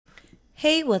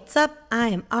Hey, what's up? I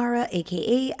am Ara,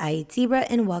 aka I Zebra,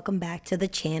 and welcome back to the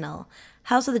channel.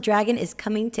 House of the Dragon is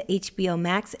coming to HBO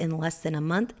Max in less than a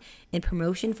month, and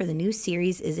promotion for the new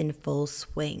series is in full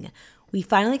swing. We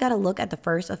finally got a look at the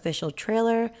first official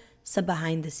trailer, some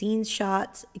behind the scenes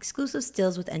shots, exclusive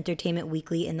stills with Entertainment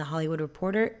Weekly and The Hollywood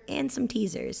Reporter, and some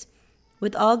teasers.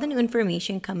 With all the new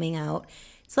information coming out,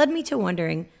 it's led me to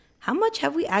wondering, how much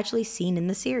have we actually seen in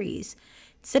the series?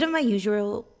 Instead of my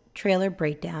usual trailer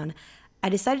breakdown, I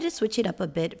decided to switch it up a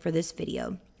bit for this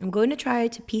video. I'm going to try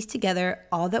to piece together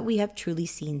all that we have truly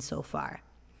seen so far.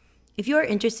 If you are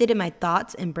interested in my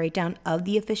thoughts and breakdown of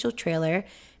the official trailer,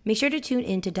 make sure to tune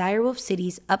in to Direwolf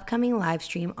City's upcoming live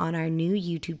stream on our new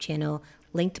YouTube channel,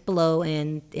 linked below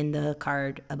and in the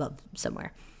card above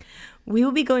somewhere. We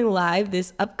will be going live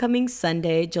this upcoming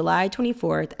Sunday, July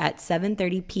 24th at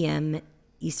 7:30 p.m.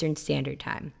 Eastern Standard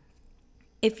Time.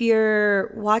 If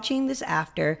you're watching this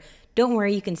after, don't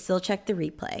worry, you can still check the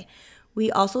replay.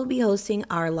 We also will be hosting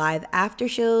our live after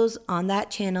shows on that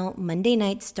channel Monday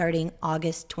nights starting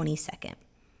August 22nd.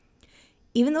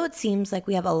 Even though it seems like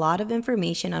we have a lot of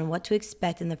information on what to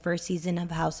expect in the first season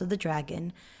of House of the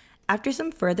Dragon, after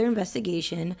some further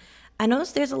investigation, I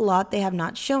noticed there's a lot they have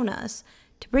not shown us.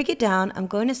 To break it down, I'm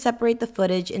going to separate the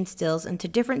footage and stills into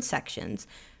different sections.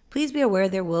 Please be aware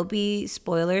there will be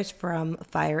spoilers from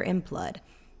Fire and Blood.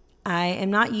 I am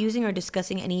not using or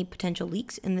discussing any potential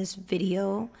leaks in this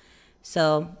video,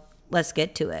 so let's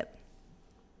get to it.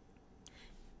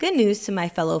 Good news to my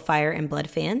fellow Fire and Blood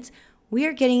fans. We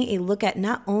are getting a look at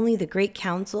not only the Great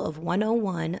Council of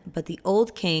 101, but the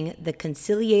Old King, the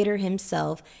Conciliator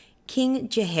himself, King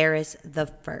Jaehaerys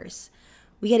I.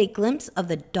 We get a glimpse of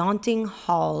the daunting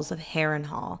halls of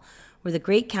Harrenhal, where the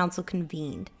Great Council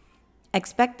convened.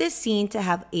 Expect this scene to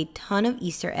have a ton of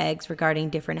Easter eggs regarding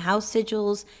different house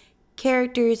sigils,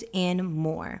 characters, and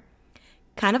more.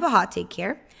 Kind of a hot take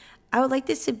here. I would like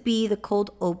this to be the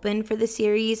cold open for the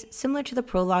series, similar to the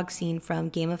prologue scene from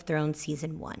Game of Thrones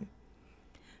Season 1.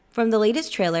 From the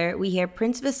latest trailer, we hear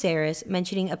Prince Viserys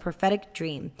mentioning a prophetic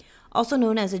dream, also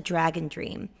known as a dragon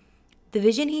dream. The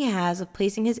vision he has of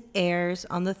placing his heirs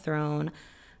on the throne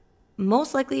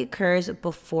most likely occurs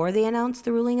before they announce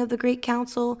the ruling of the Great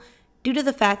Council, due to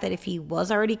the fact that if he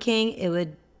was already king, it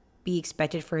would be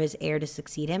expected for his heir to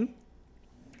succeed him.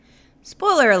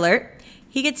 Spoiler alert,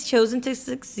 he gets chosen to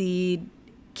succeed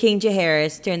King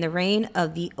Jaehaerys during the reign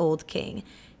of the Old King.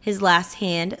 His last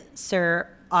hand, Sir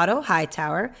Otto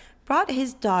Hightower, brought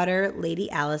his daughter, Lady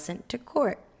Alicent, to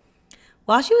court.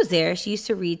 While she was there, she used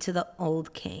to read to the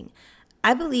Old King.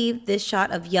 I believe this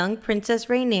shot of young Princess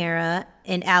Rhaenyra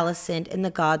and Alicent in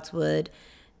the Godswood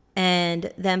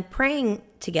and them praying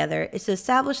together is to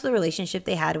establish the relationship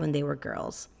they had when they were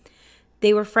girls.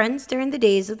 They were friends during the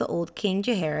days of the old King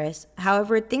Jaehaerys.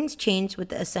 However, things changed with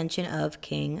the ascension of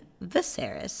King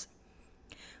Viserys.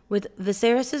 With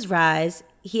Viserys' rise,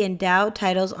 he endowed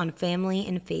titles on family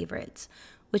and favorites,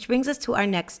 which brings us to our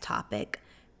next topic,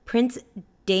 Prince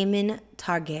Daemon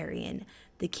Targaryen,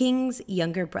 the king's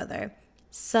younger brother,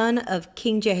 son of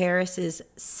King Jaehaerys'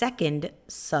 second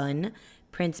son,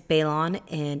 Prince Ballad,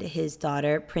 and his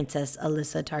daughter, Princess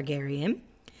Alyssa Targaryen.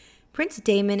 Prince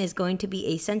Daemon is going to be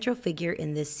a central figure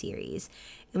in this series,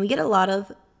 and we get a lot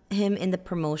of him in the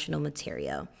promotional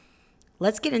material.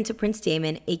 Let's get into Prince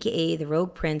Daemon, aka the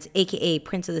Rogue Prince, aka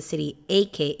Prince of the City,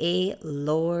 aka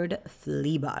Lord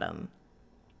Fleabottom.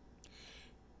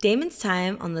 Daemon's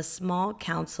time on the small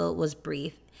council was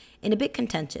brief and a bit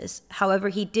contentious. However,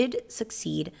 he did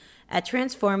succeed at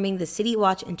transforming the City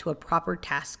Watch into a proper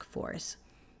task force.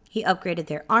 He upgraded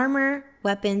their armor,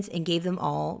 weapons, and gave them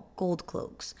all gold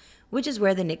cloaks, which is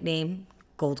where the nickname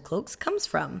Gold Cloaks comes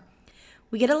from.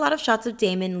 We get a lot of shots of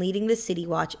Daemon leading the City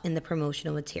Watch in the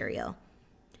promotional material.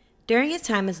 During his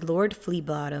time as Lord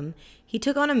Fleabottom, he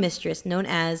took on a mistress known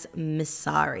as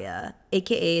Mysaria,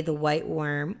 aka the White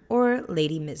Worm or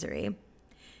Lady Misery.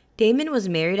 Daemon was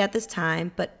married at this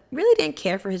time, but really didn't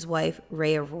care for his wife,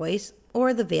 Rhea Royce,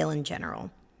 or the Vale in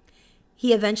general.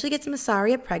 He eventually gets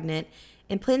Mysaria pregnant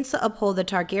and plans to uphold the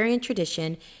Targaryen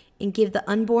tradition and give the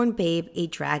unborn babe a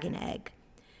dragon egg.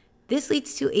 This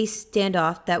leads to a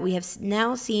standoff that we have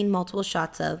now seen multiple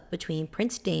shots of between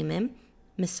Prince Daemon,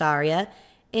 Mysaria,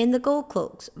 and the Gold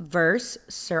Cloaks versus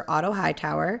Sir Otto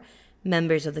Hightower,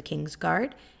 members of the King's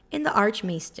Guard, and the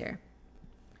Archmaester.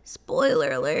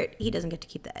 Spoiler alert, he doesn't get to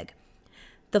keep the egg.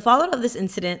 The fallout of this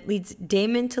incident leads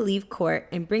Daemon to leave court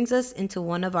and brings us into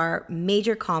one of our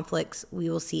major conflicts we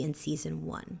will see in Season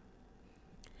 1.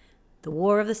 The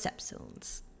War of the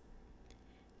Stepstones.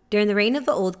 During the reign of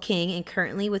the Old King and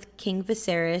currently with King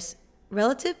Viserys,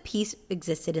 relative peace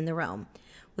existed in the realm,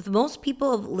 with most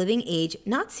people of living age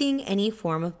not seeing any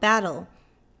form of battle.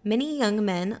 Many young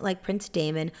men, like Prince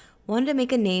Daemon, wanted to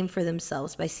make a name for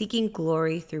themselves by seeking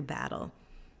glory through battle.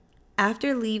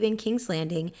 After leaving King's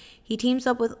Landing, he teams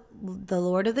up with the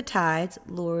Lord of the Tides,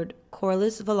 Lord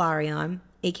Corlys Velaryon,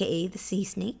 aka the Sea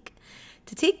Snake,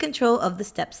 to take control of the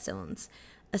Stepstones,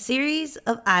 a series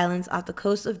of islands off the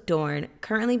coast of Dorne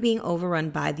currently being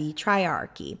overrun by the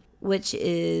Triarchy, which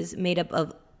is made up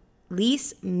of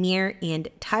Lys, Myr, and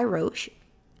Tyrosh,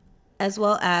 as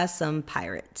well as some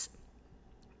pirates.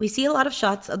 We see a lot of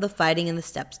shots of the fighting in the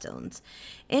Stepstones,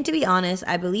 and to be honest,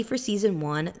 I believe for Season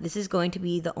 1, this is going to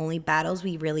be the only battles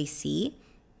we really see.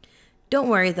 Don't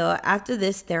worry though, after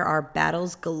this there are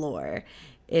battles galore,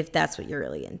 if that's what you're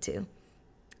really into.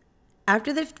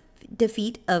 After the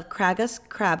defeat of Kragas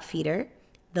Crabfeeder,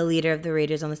 the leader of the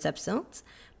Raiders on the Stepstones,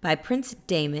 by Prince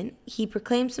Daemon, he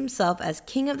proclaims himself as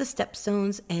King of the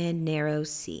Stepstones and Narrow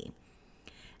Sea.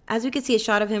 As we can see a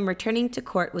shot of him returning to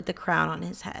court with the crown on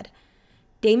his head.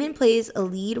 Daemon plays a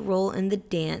lead role in the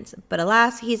dance, but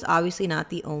alas, he is obviously not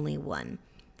the only one.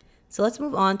 So let's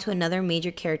move on to another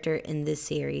major character in this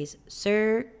series,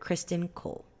 Sir Criston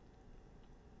Cole.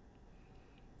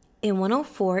 In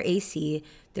 104 AC,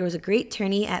 there was a great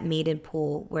tourney at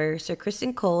Maidenpool where Sir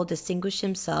Criston Cole distinguished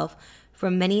himself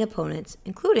from many opponents,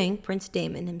 including Prince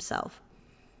Daemon himself.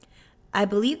 I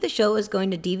believe the show is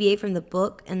going to deviate from the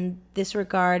book in this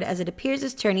regard, as it appears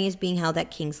this tourney is being held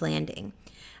at King's Landing.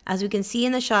 As we can see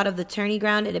in the shot of the tourney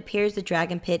ground, it appears the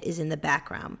dragon pit is in the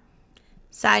background.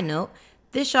 Side note,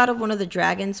 this shot of one of the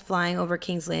dragons flying over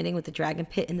King's Landing with the dragon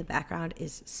pit in the background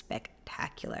is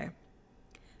spectacular.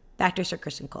 Back to Sir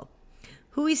Criston Cole,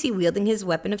 who we see wielding his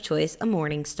weapon of choice, a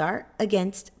Morning Star,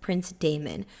 against Prince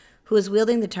Daemon, who is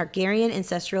wielding the Targaryen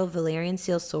ancestral Valyrian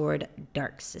seal sword,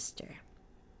 Dark Sister.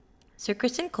 Sir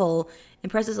Criston Cole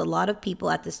impresses a lot of people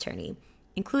at this tourney,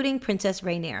 including Princess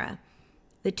Rhaenyra.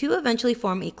 The two eventually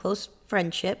form a close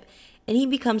friendship, and he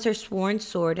becomes her sworn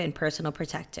sword and personal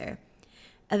protector.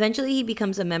 Eventually, he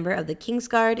becomes a member of the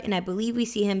Kingsguard, and I believe we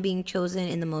see him being chosen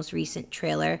in the most recent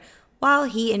trailer, while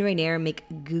he and Rhaenyra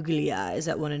make googly eyes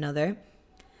at one another.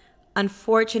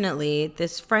 Unfortunately,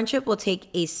 this friendship will take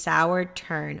a sour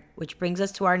turn, which brings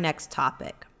us to our next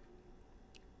topic,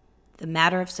 the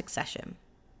matter of succession.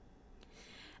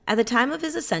 At the time of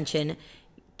his ascension,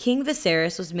 King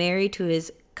Viserys was married to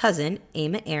his cousin,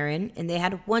 Aemma Arryn, and they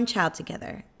had one child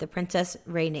together, the Princess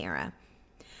Rhaenyra.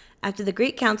 After the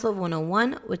Great Council of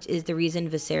 101, which is the reason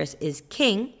Viserys is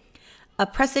king, a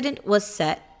precedent was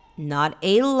set, not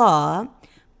a law,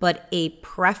 but a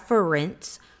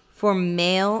preference for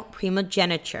male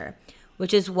primogeniture,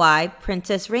 which is why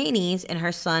Princess Rhaenys and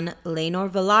her son Laenor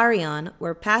Velaryon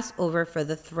were passed over for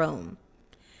the throne.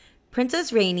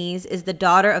 Princess Rhaenys is the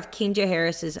daughter of King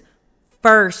Jaehaerys'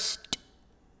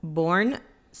 first-born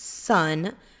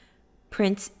son,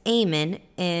 Prince Aemon,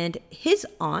 and his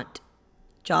aunt,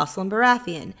 Jocelyn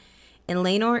Baratheon, and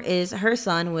Laenor is her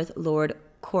son with Lord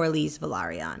Corlys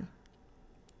Velaryon.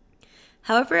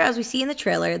 However, as we see in the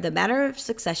trailer, the matter of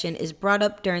succession is brought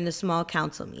up during the small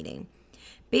council meeting.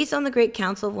 Based on the Great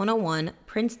Council of 101,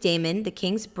 Prince Daemon, the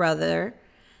king's brother,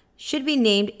 should be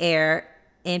named heir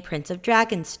and Prince of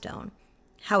Dragonstone.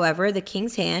 However, the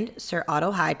king's hand, Sir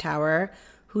Otto Hightower,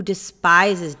 who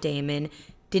despises Daemon,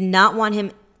 did not want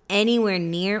him anywhere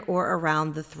near or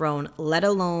around the throne, let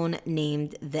alone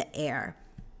named the heir.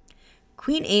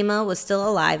 Queen Aemma was still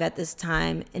alive at this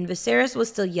time, and Viserys was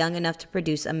still young enough to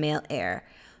produce a male heir,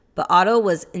 but Otto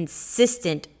was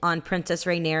insistent on Princess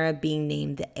Rhaenyra being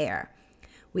named the heir.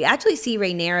 We actually see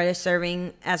Rhaenyra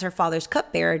serving as her father's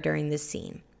cupbearer during this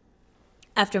scene.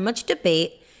 After much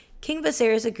debate, King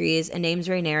Viserys agrees and names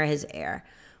Rhaenyra his heir.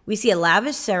 We see a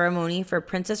lavish ceremony for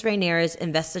Princess Rhaenyra's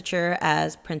investiture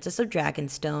as Princess of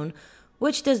Dragonstone,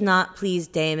 which does not please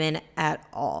Daemon at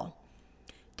all.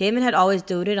 Daemon had always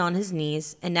doted on his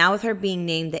niece, and now with her being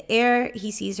named the heir, he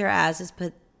sees her as his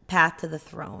path to the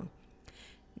throne.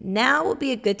 Now would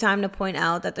be a good time to point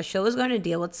out that the show is going to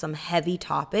deal with some heavy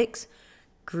topics,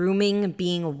 grooming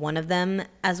being one of them,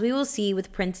 as we will see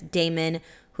with Prince Daemon,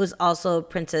 who is also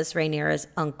Princess Rhaenyra's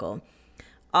uncle.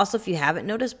 Also, if you haven't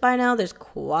noticed by now, there's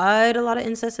quite a lot of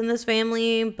incest in this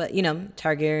family, but you know,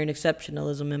 Targaryen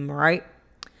exceptionalism, am I right?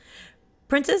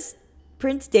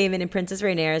 Prince Daemon and Princess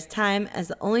Rhaenyra's time as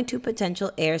the only two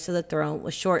potential heirs to the throne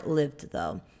was short-lived,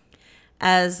 though,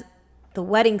 as the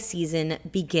wedding season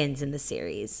begins in the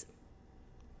series.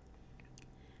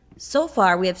 So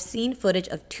far, we have seen footage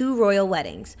of 2 royal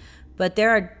weddings, but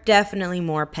there are definitely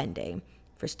more pending.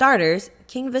 For starters,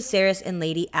 King Viserys and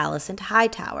Lady Alicent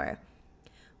Hightower.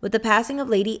 With the passing of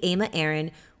Lady Aemma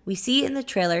Arryn, We see in the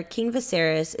trailer King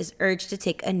Viserys is urged to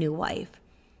take a new wife.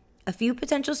 A few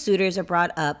potential suitors are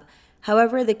brought up.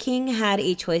 However, the king had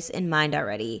a choice in mind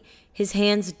already, his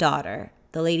hand's daughter,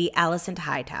 the Lady Alicent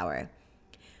Hightower.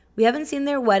 We haven't seen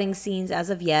their wedding scenes as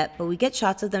of yet, but we get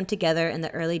shots of them together in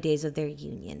the early days of their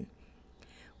union.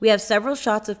 We have several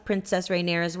shots of Princess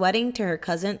Rhaenyra's wedding to her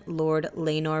cousin, Lord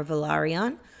Laenor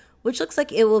Velaryon, which looks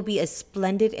like it will be a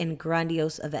splendid and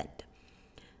grandiose event.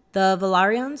 The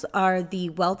Velaryons are the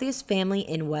wealthiest family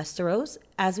in Westeros,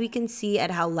 as we can see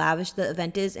at how lavish the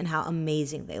event is and how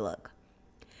amazing they look.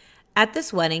 At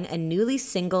this wedding, a newly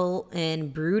single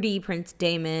and broody Prince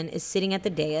Daemon is sitting at the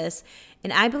dais,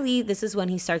 and I believe this is when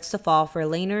he starts to fall for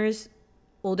Laenor's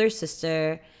older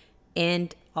sister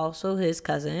and also his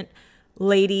cousin,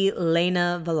 Lady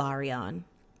Laena Velaryon.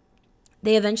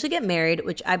 They eventually get married,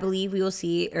 which I believe we will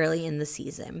see early in the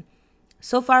season.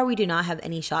 So far, we do not have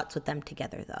any shots with them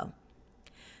together, though.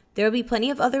 There will be plenty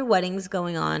of other weddings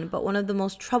going on, but one of the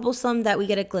most troublesome that we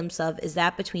get a glimpse of is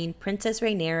that between Princess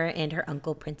Rhaenyra and her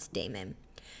uncle Prince Daemon.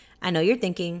 I know you're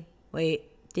thinking,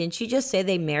 wait, didn't she just say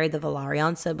they married the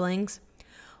Velaryon siblings?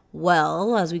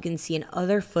 Well, as we can see in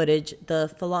other footage,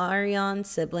 the Velaryon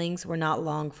siblings were not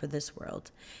long for this world,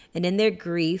 and in their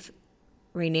grief,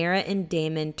 Rhaenyra and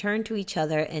Daemon turn to each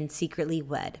other and secretly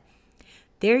wed.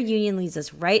 Their union leads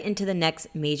us right into the next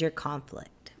major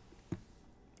conflict.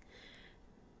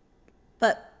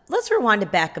 But let's rewind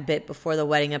it back a bit before the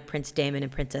wedding of Prince Daemon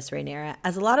and Princess Rhaenyra,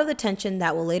 as a lot of the tension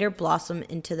that will later blossom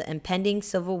into the impending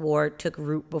civil war took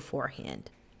root beforehand.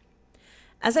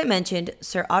 As I mentioned,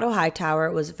 Sir Otto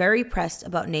Hightower was very pressed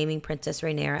about naming Princess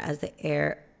Rhaenyra as the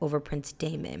heir over Prince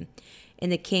Daemon,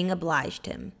 and the king obliged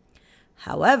him.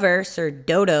 However, Sir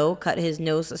Dodo cut his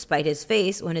nose to spite his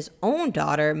face when his own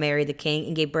daughter married the king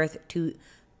and gave birth to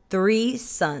 3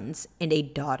 sons and a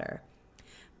daughter.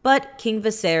 But King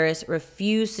Viserys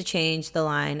refused to change the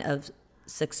line of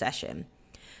succession.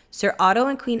 Sir Otto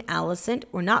and Queen Alicent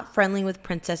were not friendly with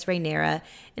Princess Rhaenyra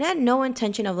and had no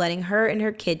intention of letting her and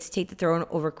her kids take the throne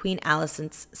over Queen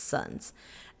Alicent's sons,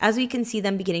 as we can see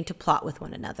them beginning to plot with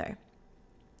one another.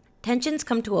 Tensions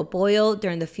come to a boil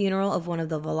during the funeral of one of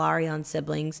the Velaryon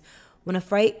siblings when a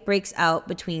fight breaks out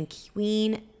between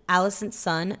Queen Alicent's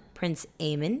son, Prince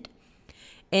Aemond,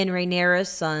 and Rhaenyra's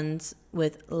sons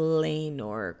with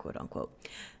Laenor, quote-unquote,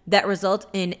 that result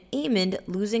in Aemond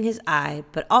losing his eye,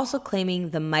 but also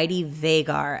claiming the mighty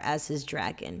Vhagar as his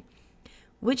dragon,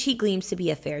 which he gleams to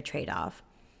be a fair trade-off.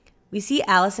 We see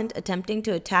Alicent attempting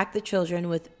to attack the children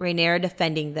with Rhaenyra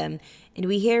defending them, and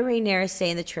we hear Rhaenyra say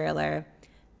in the trailer,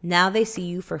 "Now they see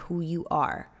you for who you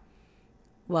are."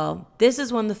 Well, this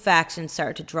is when the factions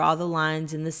start to draw the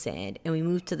lines in the sand, and we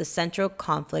move to the central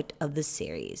conflict of the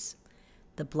series.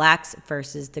 The Blacks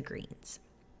versus the Greens.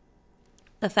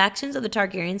 The factions of the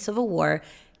Targaryen Civil War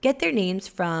get their names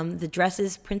from the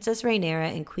dresses Princess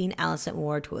Rhaenyra and Queen Alicent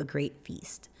wore to a great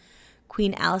feast.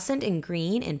 Queen Alicent in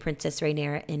green and Princess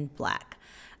Rhaenyra in black.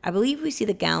 I believe we see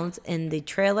the gowns in the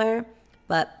trailer,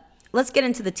 but let's get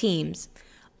into the teams.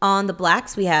 On the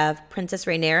Blacks, we have Princess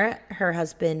Rhaenyra, her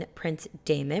husband Prince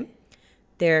Daemon,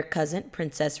 their cousin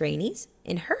Princess Rhaenys,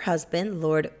 and her husband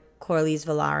Lord Corlys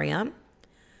Velaryon,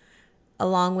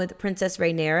 along with Princess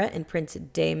Rhaenyra and Prince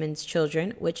Daemon's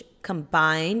children, which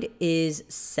combined is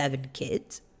 7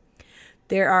 kids.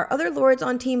 There are other lords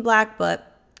on Team Black,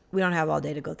 but we don't have all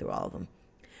day to go through all of them.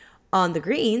 On the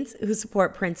Greens, who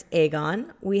support Prince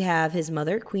Aegon, we have his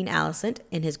mother, Queen Alicent,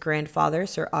 and his grandfather,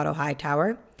 Sir Otto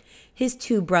Hightower, his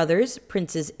 2 brothers,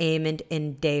 Princes Aemond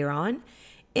and Daeron,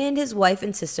 and his wife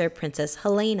and sister, Princess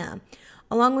Helaena,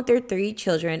 along with their 3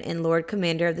 children and Lord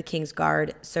Commander of the King's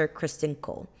Guard, Sir Criston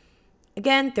Cole.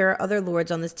 Again, there are other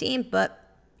lords on this team,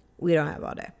 but we don't have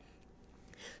all day.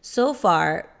 So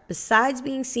far, besides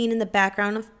being seen in the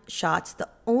background of shots, the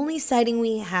only sighting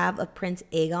we have of Prince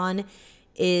Aegon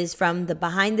is from the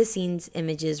behind-the-scenes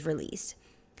images released.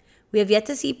 We have yet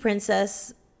to see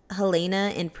Princess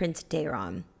Helaena and Prince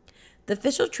Daeron. The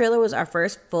official trailer was our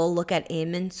first full look at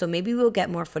Aemon, so maybe we'll get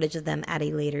more footage of them at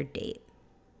a later date.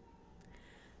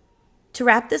 To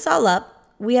wrap this all up,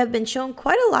 we have been shown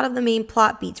quite a lot of the main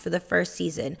plot beats for the first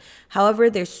season. However,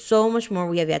 there's so much more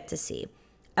we have yet to see.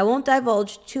 I won't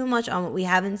divulge too much on what we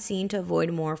haven't seen to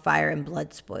avoid more fire and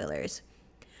blood spoilers.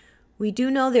 We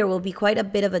do know there will be quite a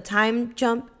bit of a time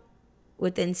jump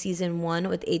within season 1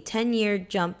 with a 10-year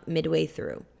jump midway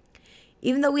through.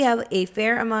 Even though we have a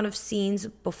fair amount of scenes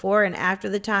before and after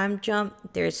the time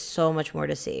jump, there's so much more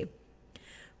to see.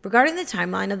 Regarding the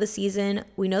timeline of the season,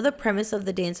 we know the premise of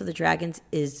the Dance of the Dragons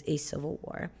is a civil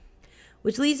war,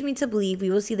 which leads me to believe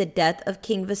we will see the death of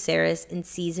King Viserys in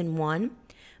season 1.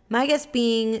 My guess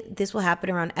being this will happen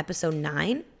around episode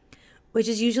 9, which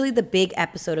is usually the big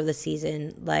episode of the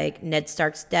season, like Ned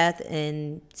Stark's death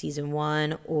in season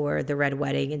 1 or the Red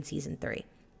Wedding in season 3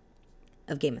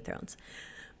 of Game of Thrones.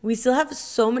 We still have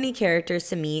so many characters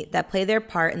to meet that play their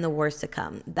part in the wars to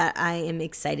come that I am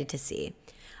excited to see.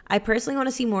 I personally want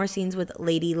to see more scenes with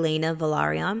Lady Laena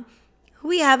Velaryon, who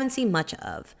we haven't seen much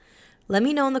of. Let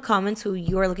me know in the comments who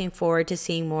you are looking forward to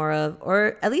seeing more of,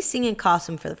 or at least seeing in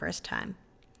costume for the first time.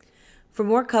 For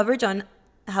more coverage on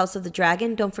House of the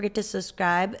Dragon, don't forget to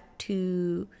subscribe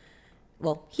to,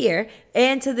 here,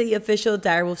 and to the official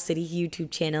Direwolf City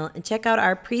YouTube channel, and check out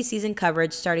our preseason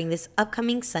coverage starting this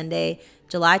upcoming Sunday,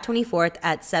 July 24th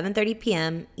at 7:30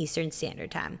 p.m. Eastern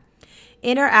Standard Time.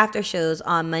 And our after shows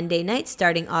on Monday night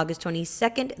starting August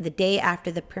 22nd, the day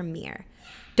after the premiere.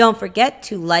 Don't forget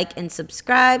to like and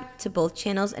subscribe to both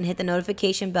channels and hit the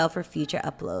notification bell for future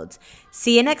uploads.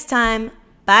 See you next time.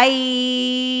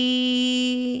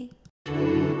 Bye.